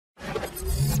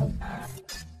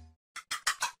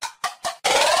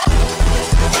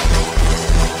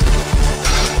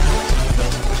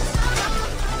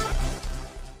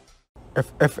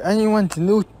If anyone's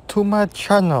new to my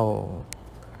channel,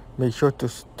 make sure to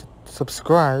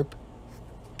subscribe.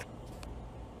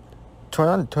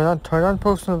 Turn on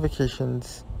post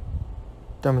notifications.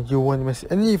 Then you won't miss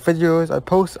any videos I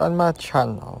post on my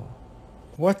channel.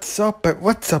 What's up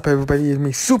everybody? It's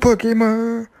me, Super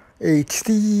Gamer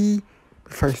HD.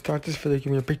 Before I start this video,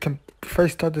 give me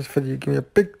a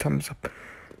big thumbs up.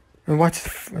 And watch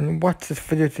this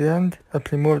video to the end. I'll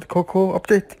play more of the Coco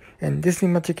update in Disney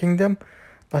Magic Kingdom.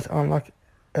 Let's unlock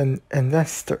an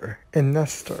Ernesto. In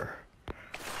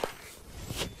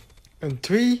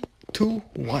 3, 2,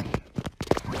 1.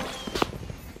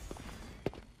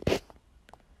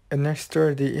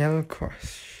 Ernesto the Anal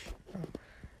Crush.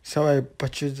 So I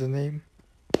butchered the name.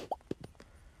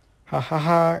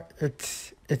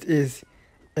 It is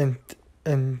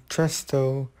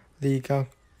Ernesto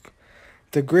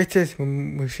the greatest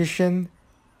musician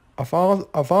of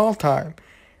all time,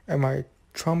 and my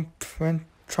trumpet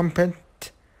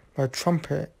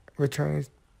returns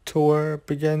tour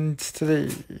begins today.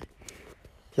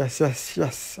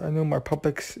 Yes. I know my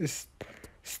public is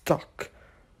stuck,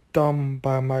 but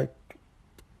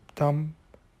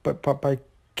by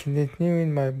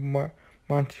continuing my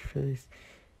montage,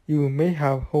 you may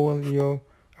have hold your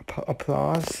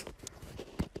applause.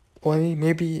 Only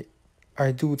maybe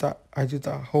I do that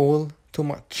whole too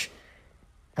much.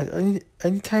 At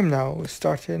any time now,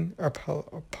 starting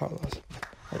applause.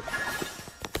 Right.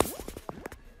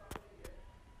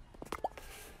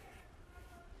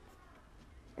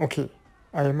 Okay,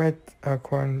 I might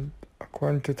according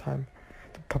to time.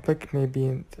 The public may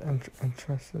be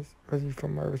interested, ready for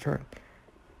my return,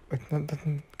 but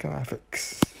nothing can I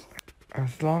fix.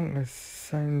 As long as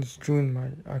signs join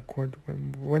my accord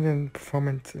winning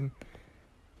performance in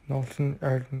Northern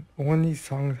Ireland, only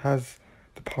song has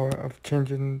the power of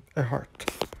changing a heart.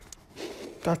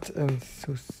 That and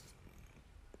so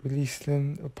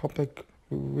releasing a public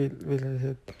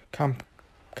related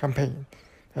campaign.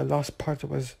 The last part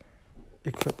was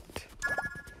equipped.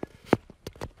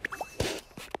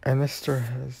 Ernesto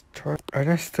has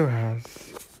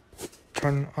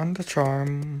turned on the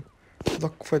charm.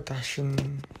 Look for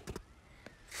dashing.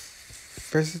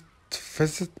 Visit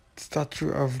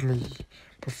statue of me.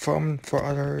 Perform for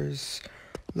others.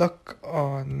 Look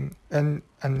on and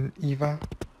Eva.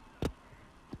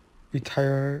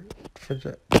 Retire for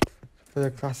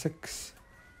the classics.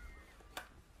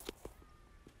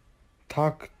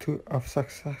 Talk of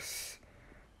success.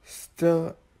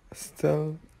 Still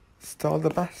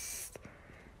the best.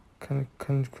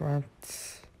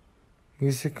 Congrats.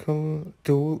 Musical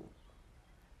duet.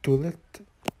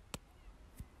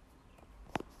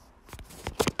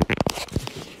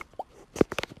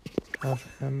 Have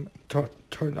him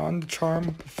turn on the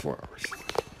charm for hours.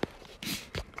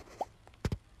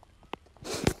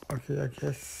 Okay, I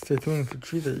guess stay tuned for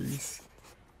 3 days.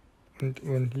 And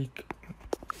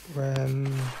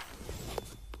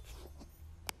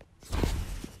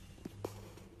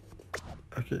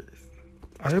okay,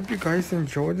 I hope you guys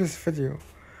enjoyed this video.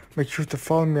 Make sure to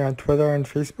follow me on Twitter and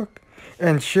Facebook,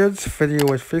 and share this video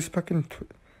with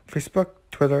Facebook,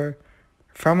 Twitter,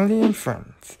 family and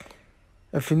friends.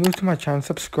 If you're new to my channel,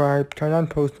 subscribe, turn on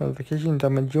post notifications,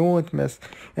 and you won't miss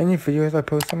any videos I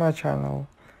post on my channel.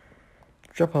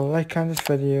 Drop a like on this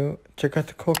video. Check out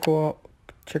the Coco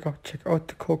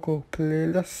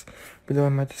playlist below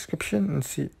in my description,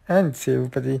 and see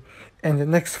everybody in the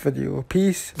next video.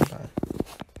 Peace. Bye.